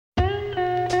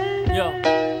Yo,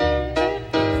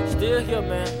 still here,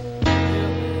 man. The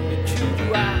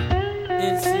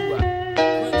QUINCY.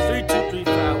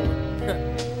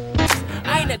 32351.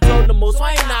 I ain't that told no more, so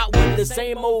I ain't out with the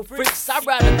same old freaks. I'd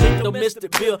rather drink the Mr.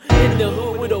 Bill in the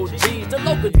hood with OGs. The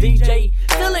local DJ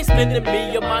still ain't spending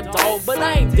me or my dog, but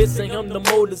I ain't dissing him no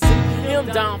more to see him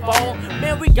downfall.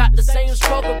 Man, we got the same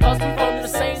struggle, cause we from the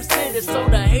same city. So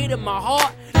the hate in my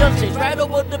heart, they'll change right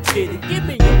over the pity. Give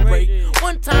me a break,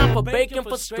 one time for bacon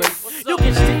for straight. You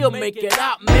can still make it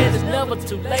out, man, it's never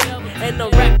too late. And I'm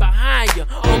right behind you,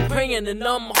 I'm praying and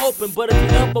I'm hoping. But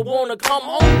if you ever wanna come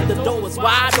home, the door is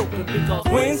wide open. Because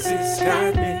Quincy's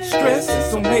got me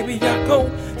stressing, so maybe I go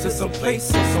to some place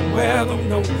or somewhere I don't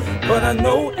know. But I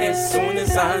know as soon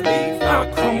as I leave,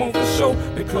 I'll come on for sure.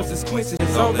 Because this Quincy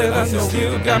is all that I know.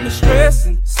 Still got me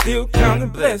stressing, still counting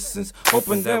blessings,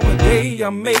 hoping that one day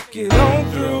I'll make it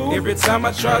on through. Every time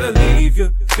I try to leave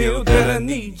you, feel that I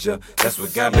need you. That's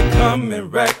what got me coming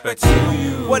right back to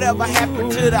you. Whatever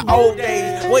happened to the old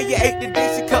days where you ate the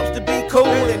Dixie cups to be cool,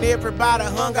 and everybody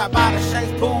hung out by the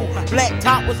Shanks pool. Black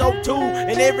Top was 02,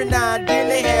 and every now and then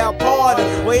they had a party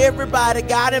where everybody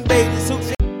got in bathing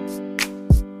suits.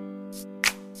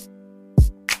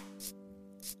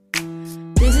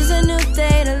 This is a new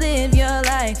day to live your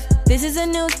life. This is a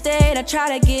new day to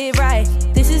try to get right.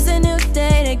 This is a new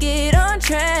day to get on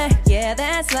track. Yeah,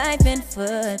 that's life in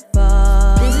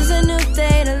football. This is a new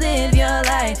day to live your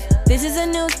life. This is a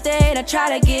new day to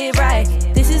try to get right.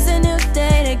 This is a new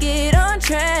day to get on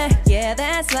track. Yeah,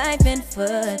 that's life in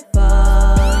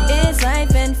football. It's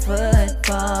life in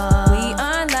football. We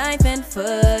are life in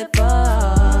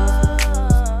football.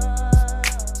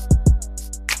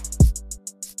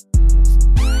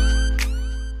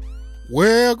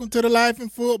 Welcome to the Life in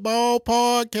Football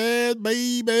podcast,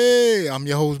 baby. I'm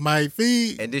your host, Mike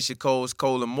Feed. And this your coach,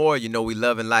 Colin Moore. You know we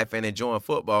loving life and enjoying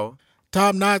football.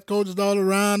 Top-notch coaches all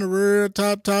around the world.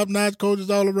 Top-notch coaches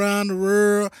all around the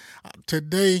world.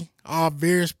 Today, our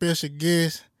very special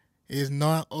guest is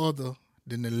none other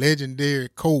than the legendary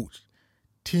coach,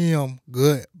 Tim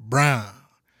Gut Brown.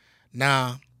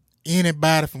 Now,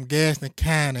 anybody from Gaston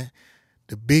County,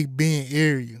 the Big Bend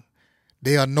area,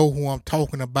 they'll know who I'm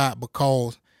talking about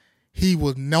because he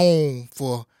was known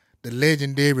for the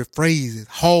legendary phrases,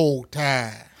 hold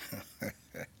time.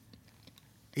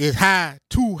 It's high,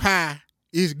 too high,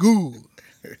 it's good.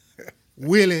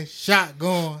 Willie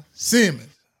Shotgun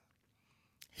Simmons.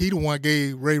 He the one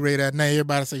gave Ray that name.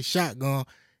 Everybody say Shotgun.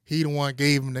 He the one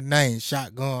gave him the name,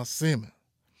 Shotgun Simmons.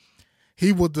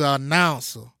 He was the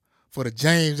announcer for the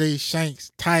James A.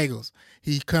 Shanks Tigers.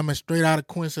 He's coming straight out of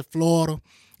Quincy, Florida.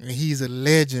 And he's a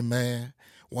legend, man.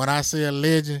 When I say a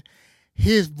legend,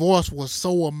 his voice was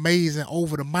so amazing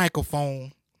over the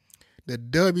microphone. The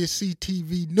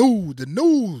WCTV News, the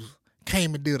news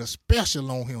came and did a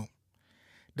special on him.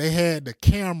 They had the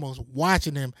cameras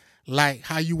watching him like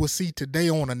how you would see today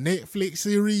on a Netflix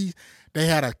series. They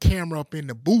had a camera up in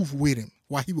the booth with him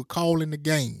while he was calling the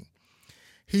game.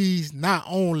 He's not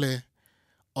only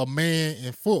a man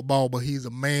in football, but he's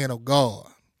a man of God.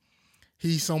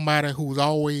 He's somebody who's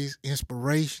always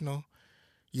inspirational.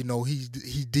 You know, he's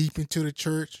deep into the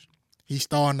church. He's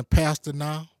starting to pastor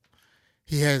now.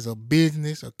 He has a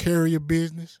business, a carrier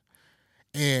business,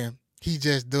 and he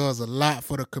just does a lot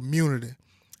for the community.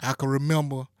 I can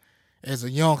remember as a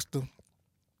youngster,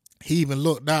 he even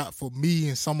looked out for me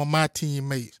and some of my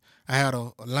teammates. I had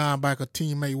a linebacker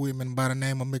teammate with me by the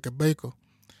name of Mickey Baker.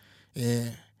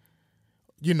 And,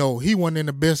 you know, he wasn't in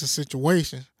the best of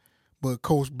situations, but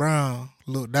Coach Brown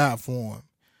looked out for him,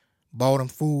 bought him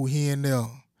food here and there.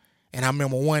 And I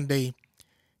remember one day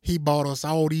he bought us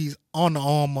all these Under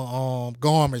Armour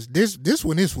garments. This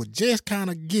was just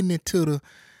kind of getting into the,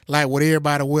 like what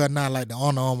everybody wear now, like the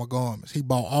Under Armour garments. He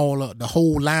bought all of the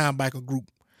whole linebacker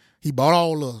group. He bought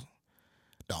all of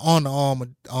the Under Armour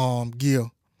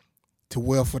gear to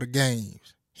wear for the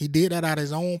games. He did that out of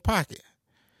his own pocket.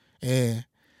 And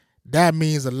that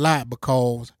means a lot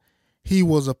because he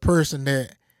was a person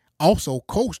that also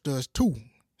coached us too.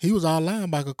 He was our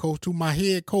linebacker coach too. My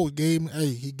head coach gave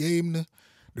him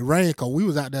the raincoat. We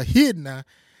was out there hidden now,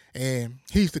 and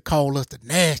he used to call us the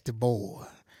nasty boy.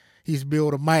 He used to be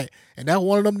able to mic, and that's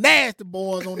one of them nasty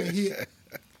boys on the hit.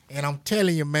 And I'm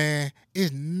telling you, man,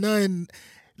 it's nothing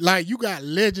like you got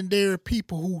legendary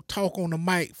people who talk on the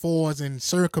mic for us in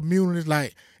certain communities,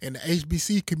 like in the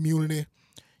HBC community.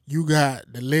 You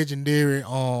got the legendary,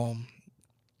 well,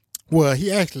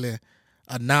 he actually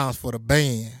announced for the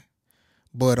band,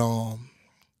 but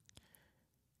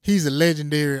he's a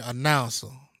legendary announcer.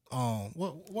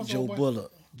 What's Joe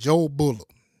Bullock. Joe Bullock.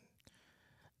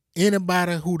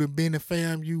 Anybody who done been in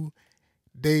FAMU,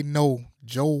 they know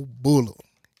Joe Bullock.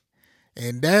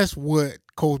 And that's what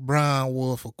Coach Brown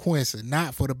was for Quincy,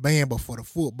 not for the band, but for the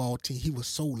football team. He was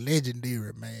so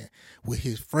legendary, man, with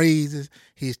his phrases,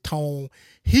 his tone.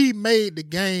 He made the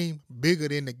game bigger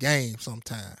than the game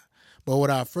sometimes. But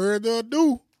without further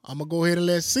ado, I'm going to go ahead and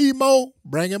let C-Mo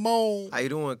bring him on. How you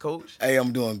doing, Coach? Hey,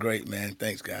 I'm doing great, man.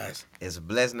 Thanks, guys. It's a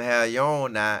blessing to have you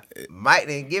on. Now, Mike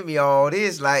didn't give me all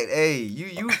this. Like, hey,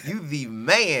 you the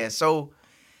man. So,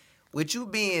 with you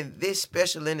being this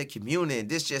special in the community and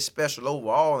this just special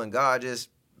overall, and God just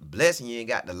blessing you and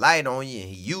got the light on you and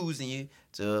He using you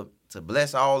to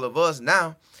bless all of us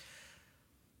now,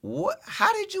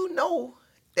 how did you know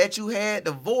that you had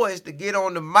the voice to get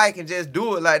on the mic and just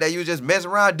do it like that? You was just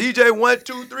messing around, DJ 1,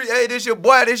 2, 3, hey, this your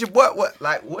boy.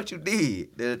 What you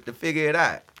did to figure it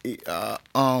out?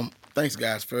 Thanks,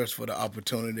 guys, first for the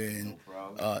opportunity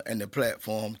and the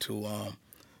platform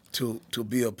to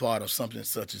be a part of something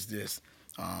such as this.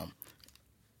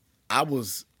 I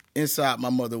was inside my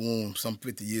mother's womb some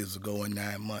 50 years ago in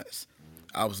 9 months.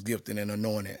 I was gifted and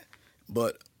anointed.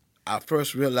 But I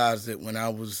first realized it when I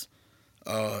was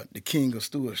the king of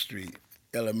Stewart Street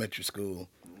Elementary School,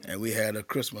 and we had a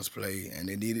Christmas play, and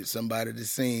they needed somebody to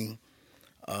sing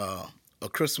a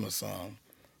Christmas song,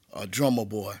 a drummer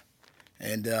boy.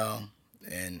 And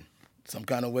some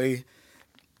kind of way,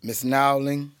 Miss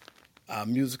Nowling, our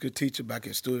musical teacher back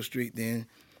at Stewart Street then,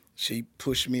 she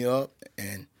pushed me up,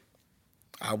 and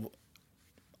I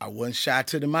wasn't shy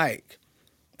to the mic,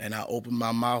 and I opened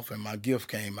my mouth, and my gift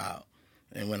came out.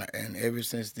 And ever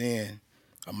since then,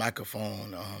 a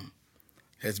microphone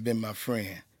has been my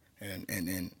friend,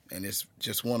 and it's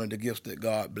just one of the gifts that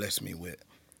God blessed me with.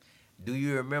 Do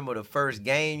you remember the first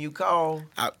game you called?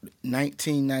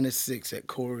 1996 at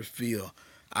Corey Field,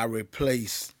 I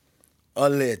replaced a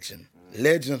legend.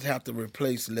 Legends have to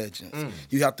replace legends.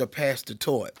 You have to pass the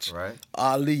torch. Right.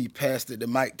 Ali passed it to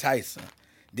Mike Tyson.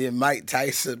 Then Mike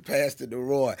Tyson passed it to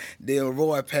Roy. Then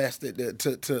Roy passed it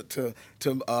to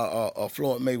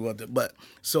Floyd Mayweather. But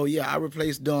so yeah, I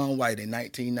replaced Don White in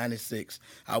 1996.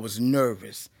 I was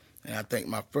nervous, and I think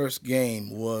my first game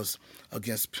was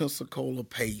against Pensacola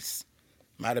Pace.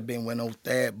 Might have been when old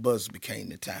Thad Busby came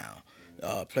to town.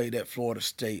 Played at Florida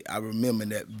State. I remember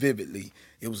that vividly.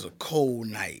 It was a cold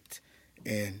night,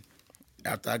 and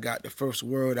after I got the first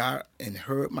word out and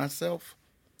heard myself,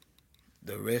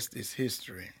 the rest is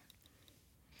history.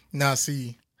 Now,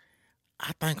 see,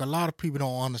 I think a lot of people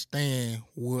don't understand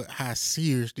how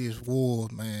serious this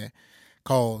was, man.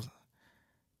 Because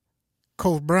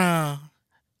Coach Brown,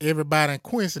 everybody in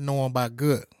Quincy know him by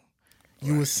gut.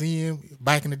 You would see him,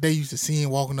 back in the day, you used to see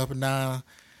him walking up and down.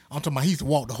 I'm talking about he used to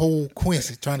walk the whole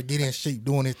Quincy trying to get in shape,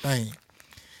 doing his thing.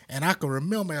 And I can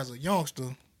remember as a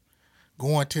youngster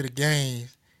going to the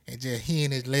games and just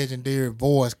hearing his legendary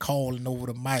voice calling over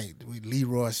the mic with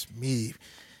Leroy Smith,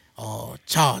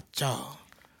 Cha-Cha,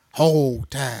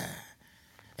 hold time.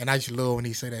 And I used to love when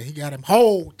he said that. He got him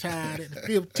hold tied at the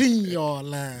 15-yard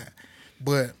line.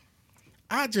 But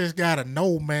I just got to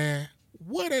know, man,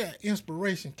 where that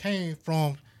inspiration came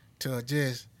from to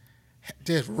just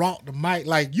rock the mic.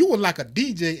 Like, you were like a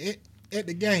DJ at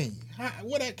the game.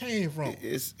 Where that came from?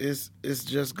 It's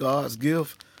just God's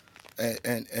gift.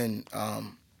 And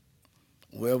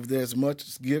wherever there's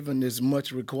much given, there's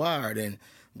much required, and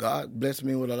God blessed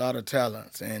me with a lot of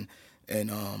talents. And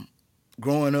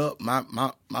growing up,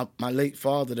 my late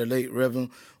father, the late Reverend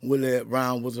Willie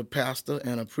Brown, was a pastor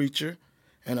and a preacher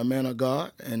and a man of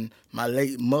God. And my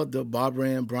late mother, Barbara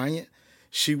Ann Bryant,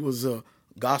 she was a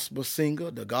gospel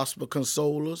singer, the Gospel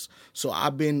Consolers. So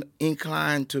I've been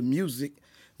inclined to music,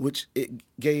 which it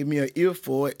gave me an ear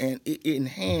for it, and it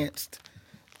enhanced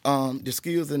the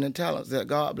skills and the talents that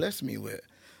God blessed me with.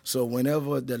 So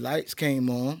whenever the lights came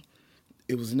on,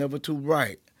 it was never too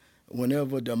bright.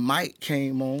 Whenever the mic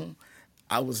came on,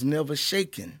 I was never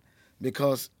shaken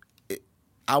because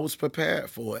I was prepared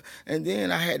for it. And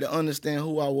then I had to understand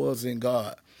who I was in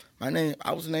God. I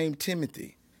was named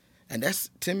Timothy. And that's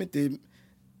Timothy.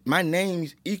 My name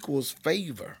equals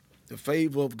favor, the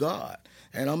favor of God.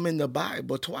 And I'm in the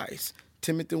Bible twice,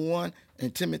 Timothy 1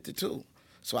 and Timothy 2.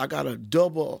 So I got a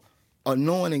double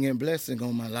anointing and blessing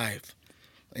on my life.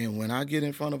 And when I get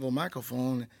in front of a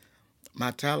microphone,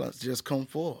 my talents just come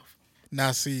forth.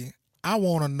 Now, see, I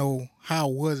want to know, how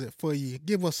was it for you?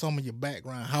 Give us some of your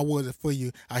background. How was it for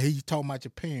you? I hear you talking about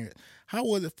your parents. How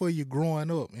was it for you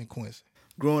growing up in Quincy?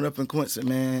 Growing up in Quincy,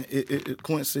 man,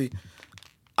 Quincy,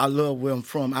 I love where I'm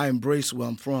from. I embrace where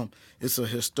I'm from. It's a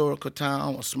historical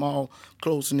town, a small,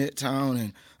 close-knit town,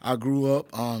 and I grew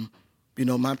up,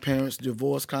 my parents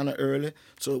divorced kind of early,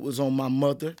 so it was on my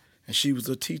mother, and she was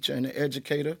a teacher and an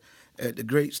educator, at the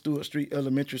great Stewart Street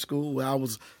Elementary School, where I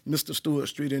was Mr. Stewart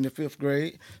Street in the 5th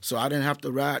grade. So I didn't have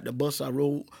to ride the bus. I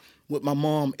rode with my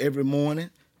mom every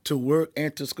morning to work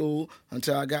and to school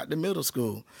until I got to middle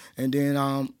school. And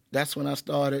then that's when I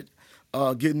started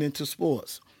getting into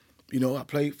sports. You know, I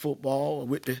played football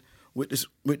with the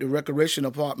recreation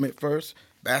department first,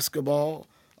 basketball.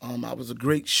 I was a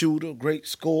great shooter, great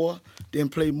scorer.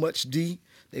 Didn't play much D.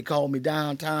 They called me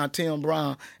Downtown Tim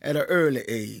Brown at an early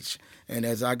age. And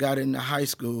as I got into high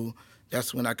school,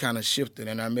 that's when I kind of shifted,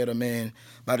 and I met a man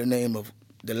by the name of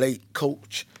the late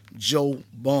Coach Joe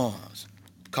Barnes,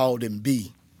 called him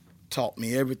B. Taught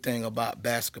me everything about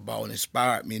basketball and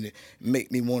inspired me to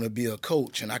make me want to be a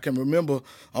coach. And I can remember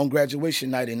on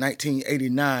graduation night in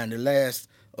 1989, the last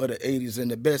of the 80s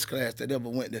and the best class that ever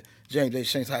went to James A.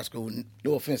 Shanks High School.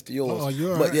 No offense to yours. Oh,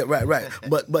 you're but right. yeah, right.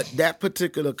 but that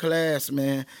particular class,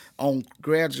 man, on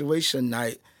graduation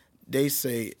night, they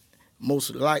say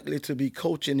most likely to be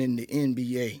coaching in the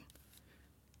NBA.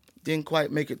 Didn't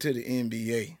quite make it to the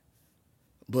NBA.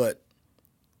 But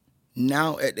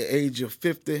now at the age of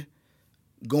 50,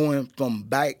 going from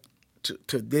back to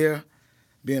there,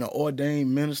 being an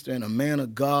ordained minister and a man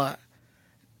of God,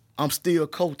 I'm still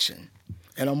coaching,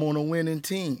 and I'm on a winning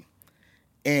team.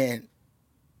 And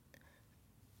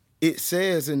it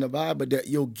says in the Bible that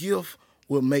your gift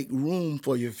will make room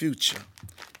for your future.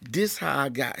 This how I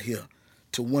got here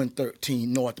to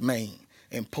 113 North Main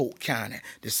in Polk County.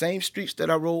 The same streets that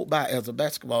I rode by as a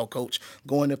basketball coach,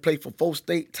 going to play for 4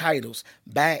 state titles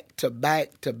back to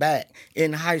back to back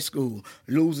in high school,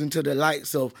 losing to the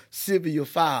likes of Sylvia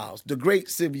Fowles, the great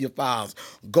Sylvia Fowles,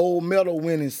 gold medal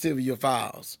winning Sylvia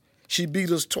Fowles. She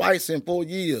beat us twice in 4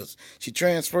 years. She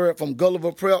transferred from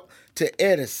Gulliver Prep to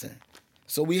Edison.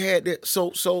 So we had that.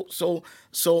 So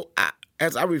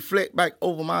as I reflect back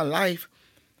over my life,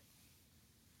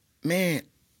 man,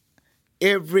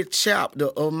 every chapter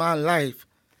of my life,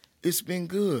 it's been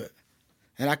good.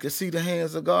 And I could see the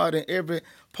hands of God in every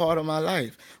part of my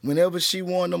life. Whenever she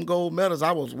won them gold medals,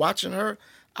 I was watching her.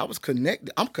 I was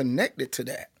connected. I'm connected to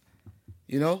that,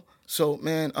 you know? So,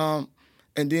 man,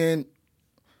 and then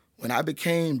when I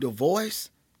became the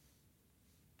voice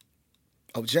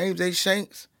of James A.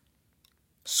 Shanks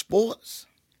Sports,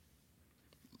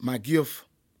 my gift,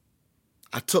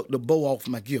 I took the bow off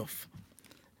my gift.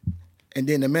 And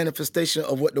then the manifestation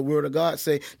of what the Word of God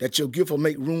say, that your gift will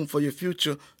make room for your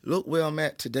future. Look where I'm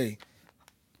at today.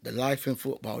 The Life in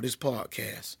Football, this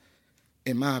podcast,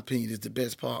 in my opinion, is the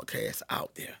best podcast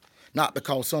out there. Not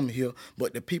because I'm here,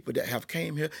 but the people that have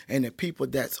came here and the people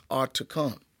that are to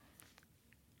come.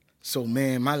 So,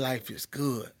 man, my life is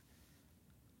good.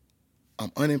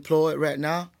 I'm unemployed right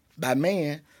now by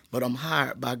man, but I'm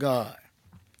hired by God.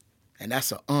 And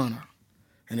that's an honor.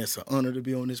 And it's an honor to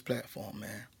be on this platform,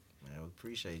 man. Man, we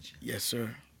appreciate you. Yes,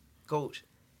 sir. Coach,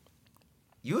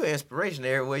 you're an inspiration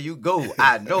everywhere you go.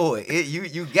 I know it.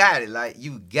 You got it. Like,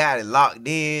 you got it locked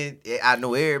in. I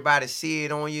know everybody see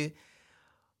it on you.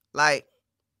 Like,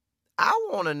 I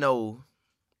want to know,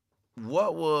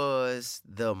 what was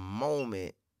the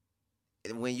moment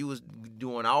when you was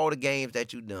doing all the games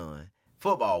that you done,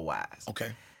 football-wise?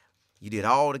 Okay. You did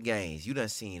all the games. You done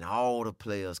seen all the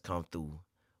players come through.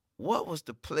 What was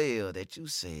the player that you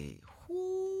said,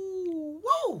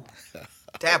 whoa,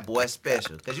 that boy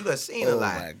special? Because you done seen a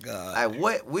lot. Oh, my God.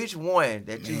 Like, which one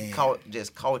that you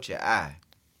caught your eye?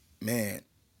 Man,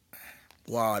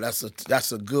 wow,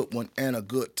 that's a good one and a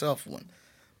good tough one.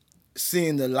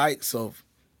 Seeing the likes of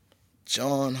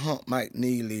John Hunt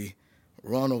McNeely,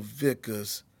 Ronald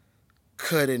Vickers,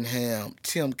 Cunningham,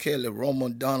 Tim Kelly,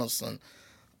 Roman Donaldson,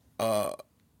 the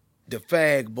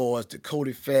Fag Boys, the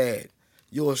Cody Fag,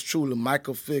 yours truly,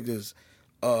 Michael Figures,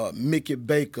 Mickey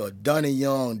Baker, Donnie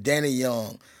Young, Danny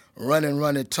Young,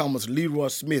 Running Thomas, Leroy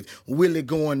Smith, Willie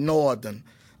Going Northern,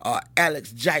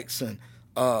 Alex Jackson,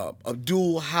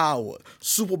 Abdul Howard,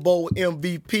 Super Bowl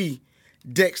MVP,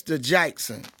 Dexter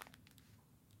Jackson.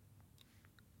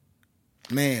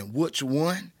 Man, which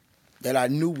one that I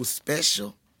knew was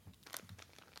special?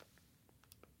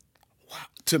 Wow.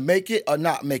 To make it or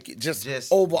not make it, just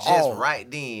overall. Just right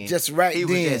then. He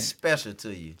was just special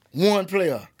to you. One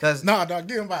player. No, dog,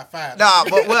 give him about 5. No,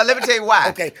 but well, let me tell you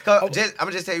why. Okay. I'm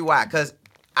gonna just tell you why. Because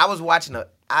I was watching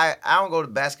I don't go to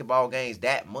basketball games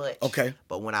that much. Okay.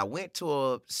 But when I went to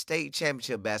a state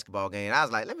championship basketball game, I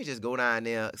was like, let me just go down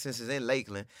there, since it's in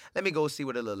Lakeland. Let me go see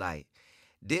what it look like.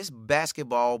 This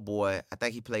basketball boy, I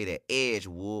think he played at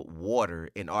Edgewater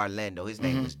in Orlando. His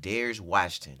name was Darius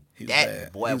Washington.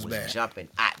 That boy was jumping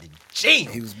out the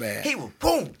gym. He was bad. He was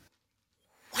boom.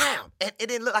 Wow. And it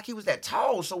didn't look like he was that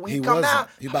tall. So when he come out,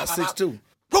 he about 6'2".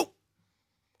 Boom.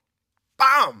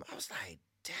 Bam. I was like,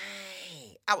 dang.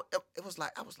 it was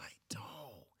like, I was like, dog,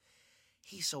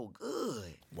 he's so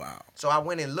good. Wow. So I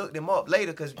went and looked him up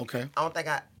later because Okay. I don't think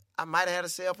I might have had a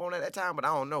cell phone at that time, but I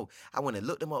don't know. I went and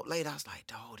looked him up later. I was like,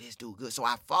 dog, this dude good. So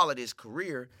I followed his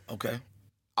career Okay.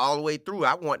 all the way through.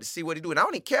 I wanted to see what he do. And I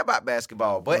don't even care about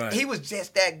basketball, but Right. he was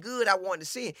just that good. I wanted to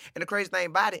see it. And the crazy thing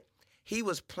about it, he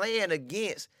was playing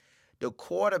against the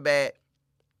quarterback.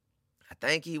 I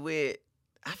think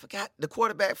I forgot the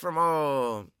quarterback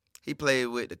from he played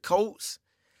with the Colts.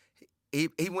 He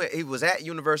was at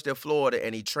University of Florida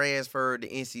and he transferred to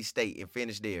NC State and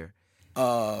finished there.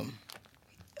 And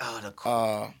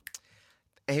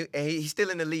he's still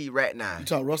in the league right now. You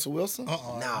talking Russell Wilson?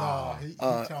 No. He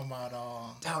talking about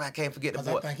Dog, I can't forget the 'cause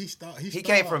boy. I think He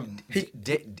came from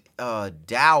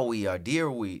Dowie or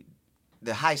Deerweed,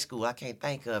 the high school. I can't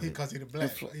think of it. because he the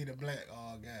black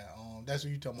guy. That's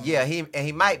what you talking about. Yeah,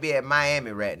 he might be at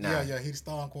Miami right now. Yeah, he's the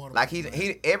starting quarterback. Like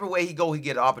he everywhere he go, he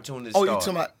get an opportunity to Oh, start. you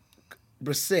talking about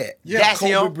Brissett? That's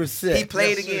Kobe him. Brissett. He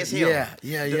played Yes, sir. against him.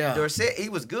 Yeah. Brissett, he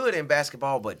was good in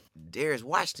basketball, but Darius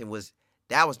Washington was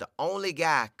the only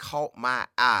guy caught my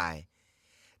eye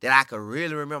that I could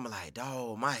really remember. Like,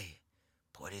 dog, Mike,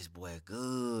 boy, this boy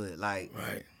good. Like,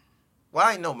 Right. well,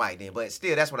 I didn't know Mike then, but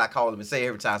still, that's what I call him and say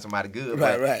every time somebody good.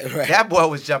 Right, But right. That boy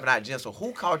was jumping out, Jim. So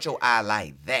who caught your eye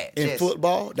like that? In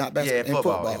football, not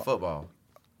basketball. Yeah, in football.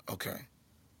 Okay.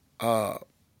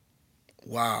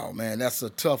 Wow, man, that's a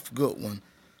tough, good one.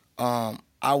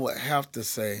 I would have to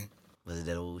say Was it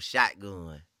that old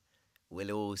shotgun?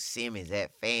 Willie old Simmons,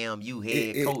 that FAMU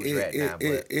head coach right now.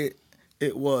 But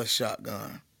it was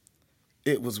Shotgun.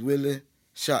 It was Willie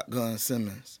Shotgun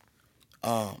Simmons.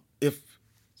 If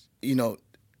you know,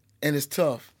 and it's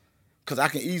tough because I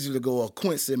can easily go a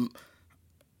Quincy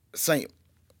Saint.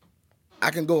 I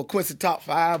can go a Quincy top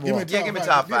 5 or give me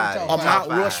top five. or Top Mount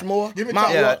five. Rushmore. Give me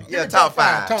Mount top- Ru- Yeah, top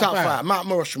five. top 5. Mount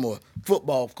Rushmore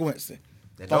football Quincy.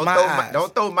 Don't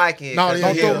throw Mike in. No, 'cause yeah,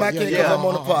 Don't he- throw Mike in because I'm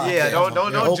on the podcast. Yeah,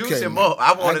 don't juice him up.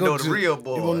 I want to know the real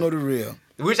boy. You want to know the real.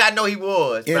 Which I know he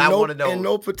was, but I want to know. In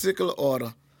no particular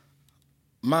order,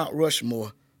 Mount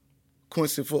Rushmore,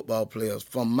 Quincy football players,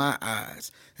 from my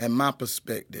eyes and my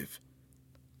perspective,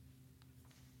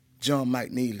 John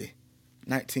McNeely,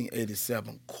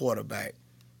 1987 quarterback,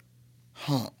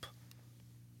 hump.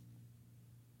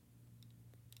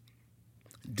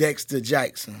 Dexter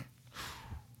Jackson,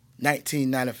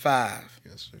 1995.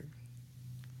 Yes, sir.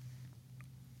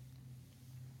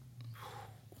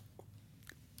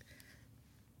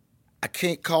 I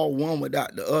can't call one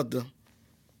without the other.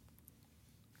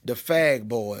 The Fag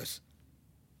Boys,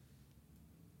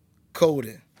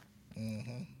 Cody,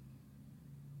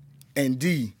 and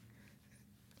D.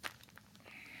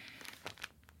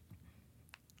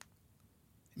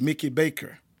 Mickey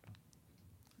Baker,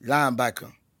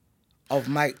 linebacker of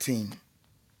Mike team,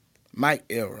 Mike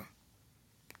era,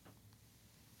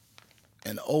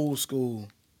 an old school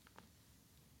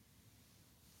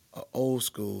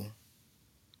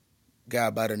guy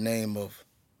by the name of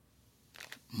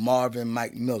Marvin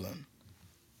McMillan,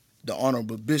 the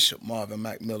Honorable Bishop Marvin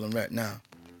McMillan right now.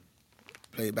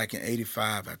 Played back in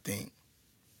 85, I think.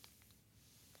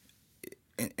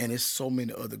 And it's so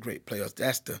many other great players.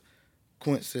 That's the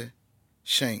Quincy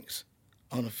Shanks,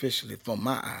 unofficially, from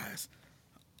my eyes,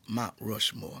 Mount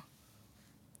Rushmore.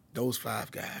 Those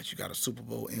 5 guys. You got a Super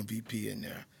Bowl MVP in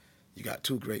there. You got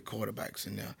 2 great quarterbacks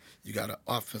in there. You got an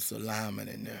offensive lineman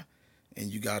in there.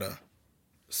 And you got a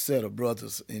set of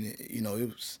brothers in it. You know, it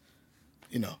was,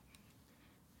 you know.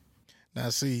 Now,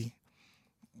 see,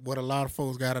 what a lot of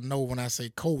folks got to know when I say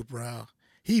Coach Brown,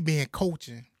 he been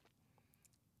coaching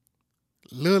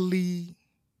Little League,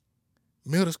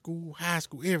 middle school, high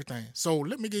school, everything. So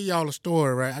let me give y'all a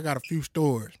story, right? I got a few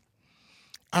stories.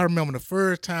 I remember the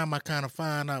first time I kind of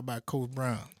found out about Coach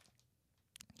Brown.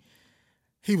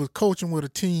 He was coaching with a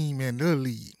team in Little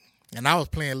League, and I was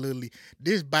playing Little League.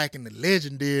 This back in the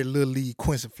legendary Little League,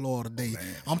 Quincy, Florida days.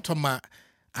 I'm talking about,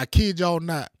 I kid y'all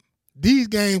not, these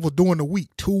games was during the week,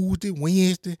 Tuesday,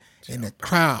 Wednesday, and the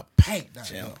crowd packed down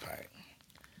there. Jam-packed.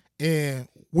 And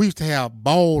we used to have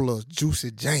ballers,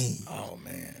 Juicy James, Oh,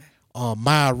 man.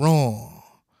 Myron,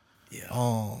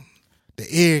 Yeah. the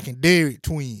Eric and Derek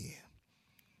twins,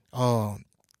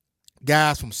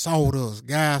 guys from Sawdust,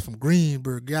 guys from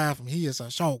Greensburg, guys from Hillside,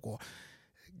 Shawcore,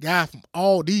 guys from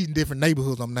all these different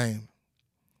neighborhoods I'm naming.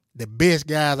 The best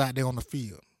guys out there on the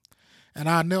field. And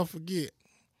I'll never forget,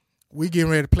 we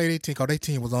getting ready to play their team because their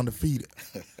team was undefeated.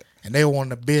 And they were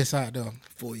one of the best out there.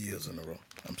 4 years in a row.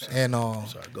 I'm sorry. And I'm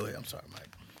sorry. Go ahead. I'm sorry,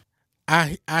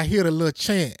 Mike. I hear the little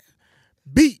chant,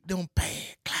 beat them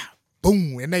bad, clap,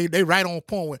 boom. And they right on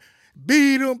point with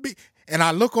beat them, beat. And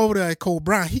I look over there at Cole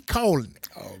Brown, he calling it.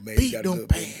 Oh man, you beat got a them, good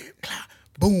bam, memory. clap,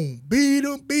 boom, beat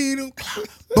them, clap,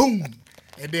 boom.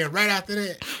 And then right after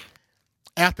that,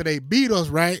 after they beat us,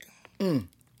 right?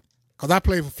 Because I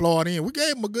played for Florida Inn. We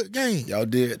gave them a good game. Y'all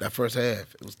did that first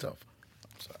half. It was tough.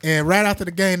 And right after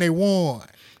the game they won,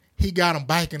 he got them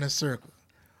back in a circle.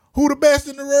 Who the best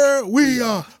in the world? We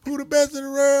are. Who the best in the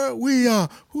world? We are.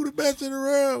 Who the best in the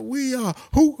world? We are.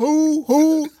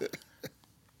 Who?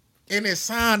 And it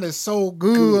sounded so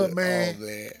good, man. Oh,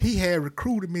 man. He had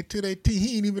recruited me to that team. He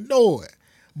didn't even know it.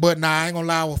 But nah, I ain't gonna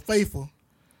lie, I was faithful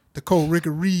to Coach Ricky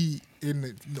Reed in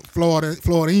the Florida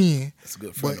Inn. That's a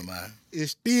good friend of mine. It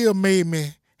still made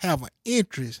me have an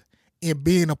interest in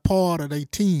being a part of their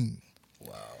team.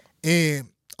 Wow. And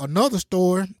another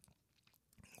story,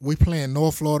 we playing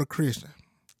North Florida Christian.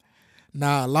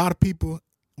 Now, a lot of people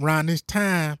around this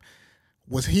time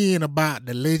was hearing about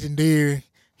the legendary,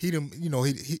 he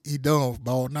done with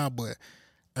ball now, but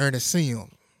Ernest Sims.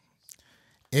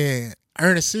 And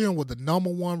Ernest Sims was the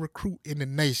 #1 recruit in the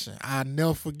nation. I'll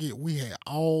never forget, we had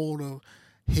all the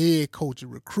head coach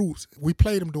recruits. We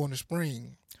played them during the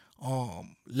spring.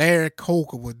 Larry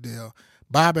Coker was there.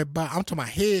 I'm talking about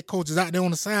head coaches out there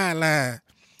on the sideline.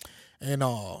 And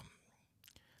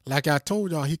like I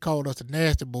told y'all, he called us a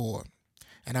nasty boy.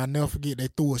 And I'll never forget, they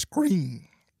threw a screen.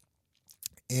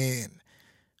 And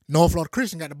North Florida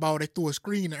Christian got the ball. They threw a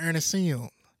screen to Ernest Sims.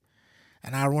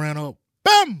 And I ran up,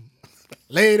 bam,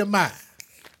 laid him out.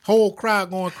 Whole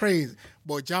crowd going crazy.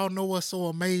 But y'all know what's so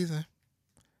amazing?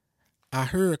 I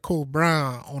heard Coach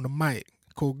Brown on the mic,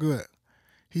 Coach Good.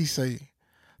 He say,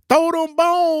 throw them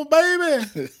bones,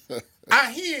 baby.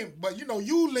 I hear him, but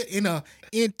usually in a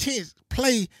intense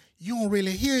play, you don't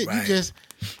really hear it. Right.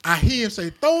 I hear him say,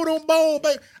 throw them bones,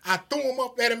 baby. I threw him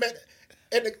up at him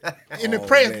in the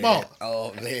press box.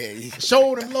 Oh, man.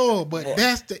 Showed him love, but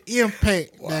that's the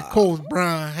impact that Coach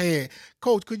Brown had.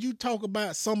 Coach, could you talk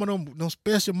about some of them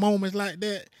special moments like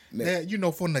that? Man.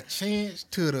 That, from the chance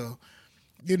to the,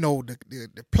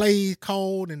 the plays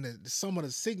called and some of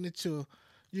the signature,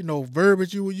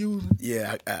 verbiage you were using?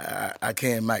 Yeah, I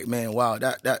can, Mike. Man, wow,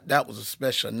 that was a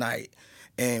special night.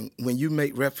 And when you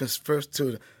make reference first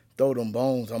to Throw Them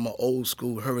Bones, I'm an old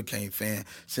school Hurricane fan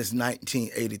since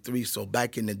 1983. So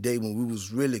back in the day when we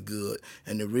was really good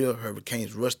and the real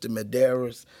Hurricanes, Rusty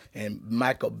Medeiros and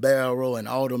Michael Barrow and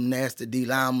all them nasty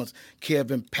D-linemen,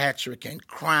 Kevin Patrick and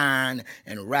Crine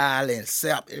and Riley and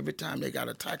Sapp, every time they got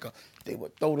a tackle, they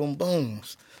would throw them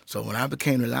bones. So when I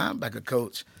became the linebacker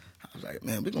coach, I was like,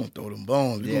 man, we're going to throw them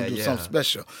bones. We're going to do something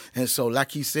special. And so,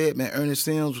 like he said, man, Ernest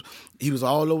Sims, he was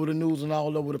all over the news and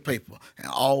all over the paper. And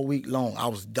all week long, I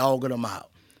was dogging them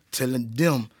out, telling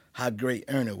them how great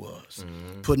Ernie was,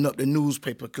 putting up the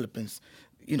newspaper clippings.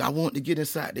 I wanted to get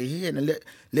inside their head and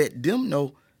let them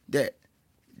know that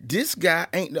this guy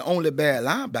ain't the only bad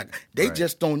linebacker. They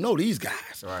just don't know these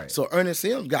guys. Right. So Ernest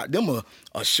Sims got them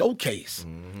a showcase.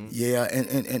 Yeah,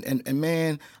 and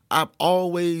man, I've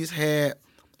always had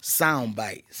sound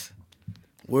bites,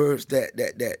 words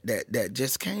that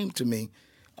just came to me.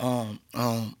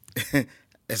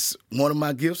 It's one of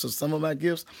my gifts or some of my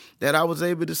gifts that I was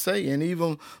able to say and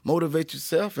even motivate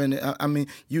yourself. And I mean,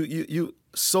 you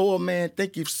so a man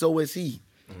thinketh, so is he.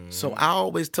 So I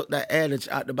always took that adage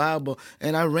out the Bible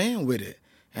and I ran with it.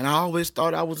 And I always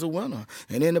thought I was a winner.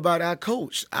 And anybody I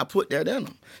coached, I put that in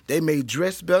them. They may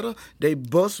dress better. They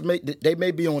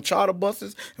may be on charter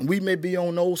buses, and we may be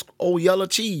on those old yellow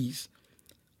cheese.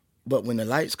 But when the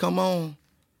lights come on,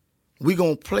 we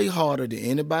going to play harder than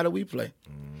anybody we play.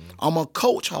 I'm going to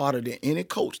coach harder than any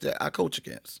coach that I coach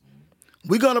against.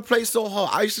 We're going to play so hard.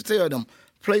 I used to tell them,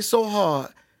 play so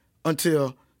hard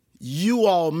until you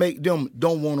all make them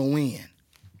don't want to win.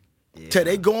 Yeah. Till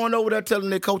they going over there telling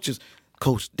their coaches,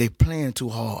 Coach, they playing too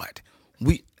hard.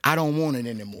 I don't want it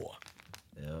anymore.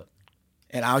 Yep.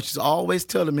 And I just always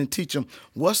tell them and teach them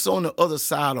what's on the other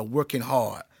side of working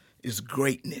hard is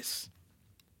greatness.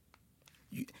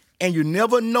 And you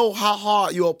never know how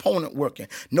hard your opponent working.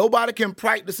 Nobody can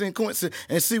practice in Quincy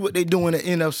and see what they doing at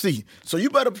NFC. So you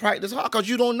better practice hard because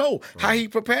you don't know how he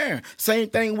preparing. Same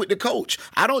thing with the coach.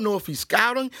 I don't know if he's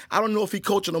scouting. I don't know if he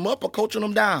coaching them up or coaching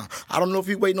them down. I don't know if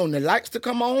he waiting on the lights to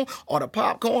come on or the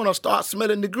popcorn or start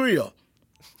smelling the grill.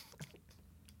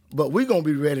 But we're going to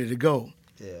be ready to go.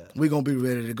 Yeah. We're going to be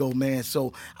ready to go, man.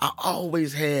 So I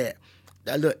always had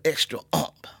that little extra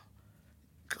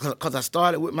because I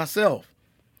started with myself.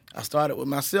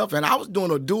 And I was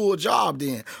doing a dual job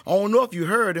then. I don't know if you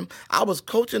heard him. I was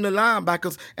coaching the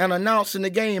linebackers and announcing the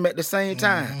game at the same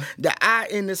time. The eye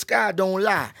in the sky don't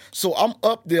lie. So I'm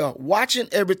up there watching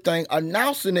everything,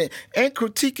 announcing it, and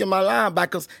critiquing my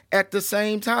linebackers at the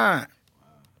same time.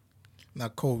 Now,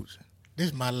 Coach, this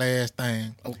is my last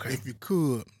thing. Okay. If you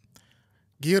could,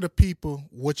 give the people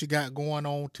what you got going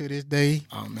on to this day.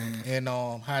 Oh, man. And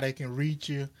how they can reach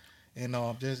you and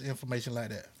just information like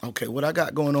that. Okay, what I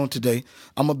got going on today,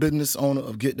 I'm a business owner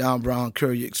of Get Down Brown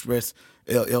Courier Express,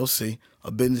 LLC,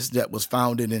 a business that was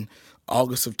founded in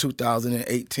August of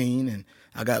 2018, and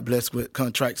I got blessed with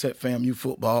contracts at FAMU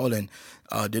football and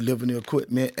delivering the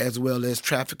equipment as well as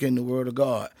trafficking the word of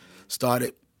God.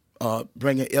 Started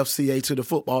bringing FCA to the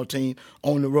football team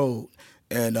on the road.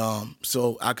 And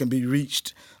so I can be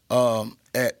reached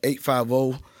at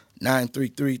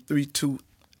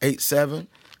 850-933-3287.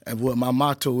 And what my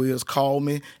motto is, call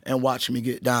me and watch me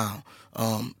get down.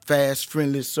 Fast,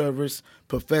 friendly service,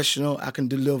 professional. I can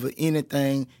deliver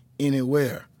anything,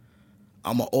 anywhere.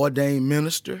 I'm an ordained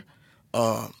minister.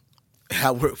 I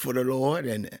work for the Lord,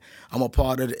 and I'm a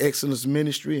part of the Excellence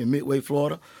Ministry in Midway,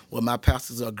 Florida, where my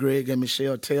pastors are Greg and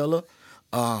Michelle Taylor,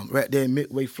 right there in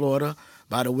Midway, Florida,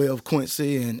 by the way of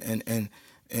Quincy, and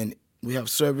we have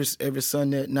service every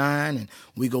Sunday at 9, and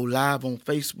we go live on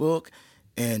Facebook,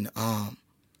 and at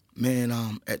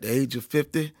the age of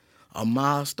 50, a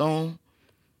milestone,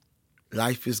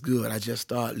 life is good. I just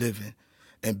started living.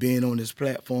 And being on this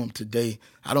platform today,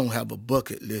 I don't have a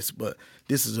bucket list, but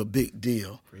this is a big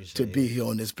deal to be here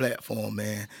on this platform,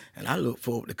 man. And I look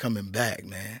forward to coming back,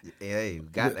 man. Yeah, you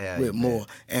got to have with you, more. man.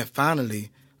 And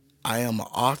finally, I am an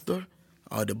author.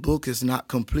 The book is not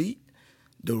complete.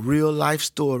 The real life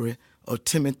story of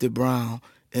Timothy Brown,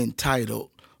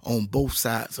 entitled On Both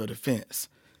Sides of the Fence,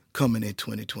 coming in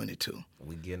 2022.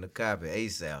 We getting a copy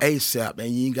ASAP. ASAP, and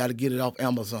you ain't got to get it off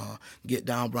Amazon. Get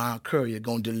Down Brown Courier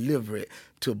going to deliver it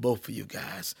to both of you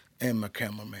guys and my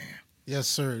cameraman. Yes,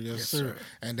 sir. Yes, sir.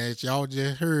 And as y'all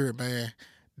just heard, man,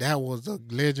 that was a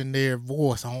legendary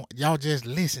voice. Y'all just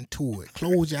listen to it.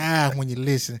 Close your eyes when you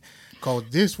listen, because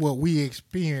this is what we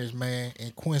experienced, man,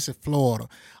 in Quincy, Florida.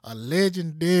 A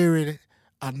legendary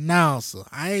announcer.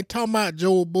 I ain't talking about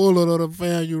Joe Bullard or the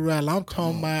FAMU rally. I'm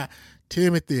talking about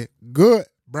Timothy Good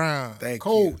Brown. Thank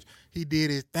Coach. you. He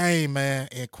did his thing, man,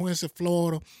 in Quincy,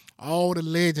 Florida. All the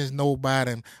legends know about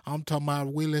him. I'm talking about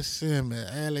Willie Simmons,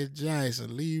 Allie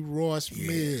Jackson, Leroy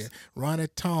Smith, Ronnie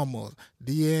Thomas,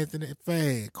 D. Anthony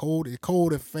Fagg, Cody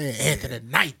Fagg, Anthony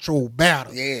Nitro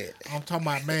Battle. Yeah. I'm talking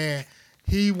about, man,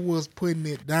 he was putting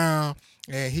it down,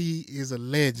 and he is a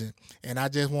legend. And I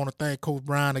just want to thank Coach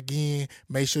Brown again.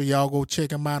 Make sure y'all go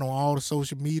check him out on all the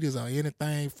social medias or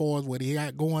anything for us, what he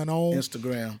got going on.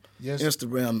 Instagram. Yes.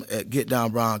 Instagram at Get Down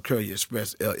Brown Courier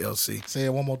Express, LLC. Say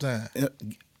it one more time.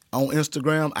 On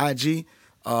Instagram, IG,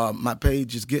 my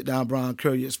page is Get Down Brown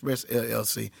Courier Express,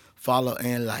 LLC. Follow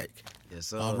and like. Yes,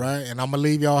 sir. All right, and I'm going to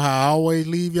leave y'all how I always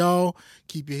leave y'all.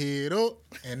 Keep your head up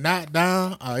and not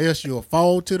down, or else you'll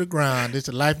fall to the ground. This is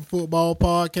the Life in Football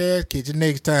Podcast. Catch you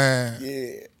next time.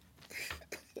 Yeah.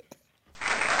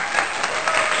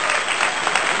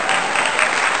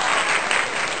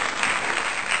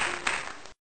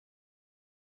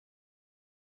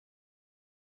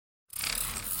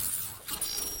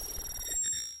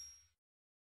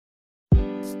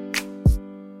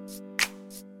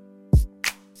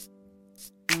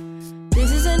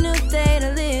 This is a new day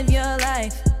to live your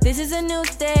life. This is a new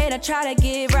day to try to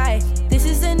get right. This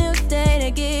is a new day to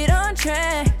get on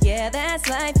track. Yeah, that's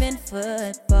life in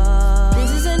football.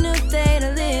 This is a new day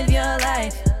to live your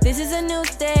life. This is a new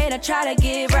day to try to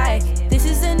get right. This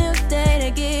is a new day to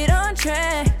get on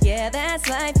track. Yeah, that's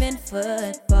life in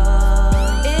football.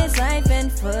 It's life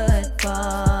in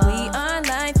football. We are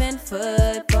life in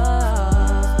football.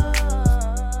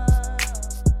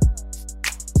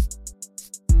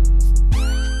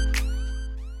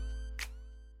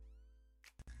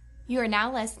 You are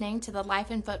now listening to the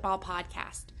Life in Football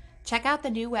podcast. Check out the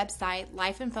new website,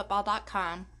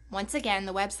 lifeinfootball.com. Once again,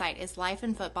 the website is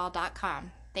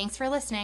lifeinfootball.com. Thanks for listening.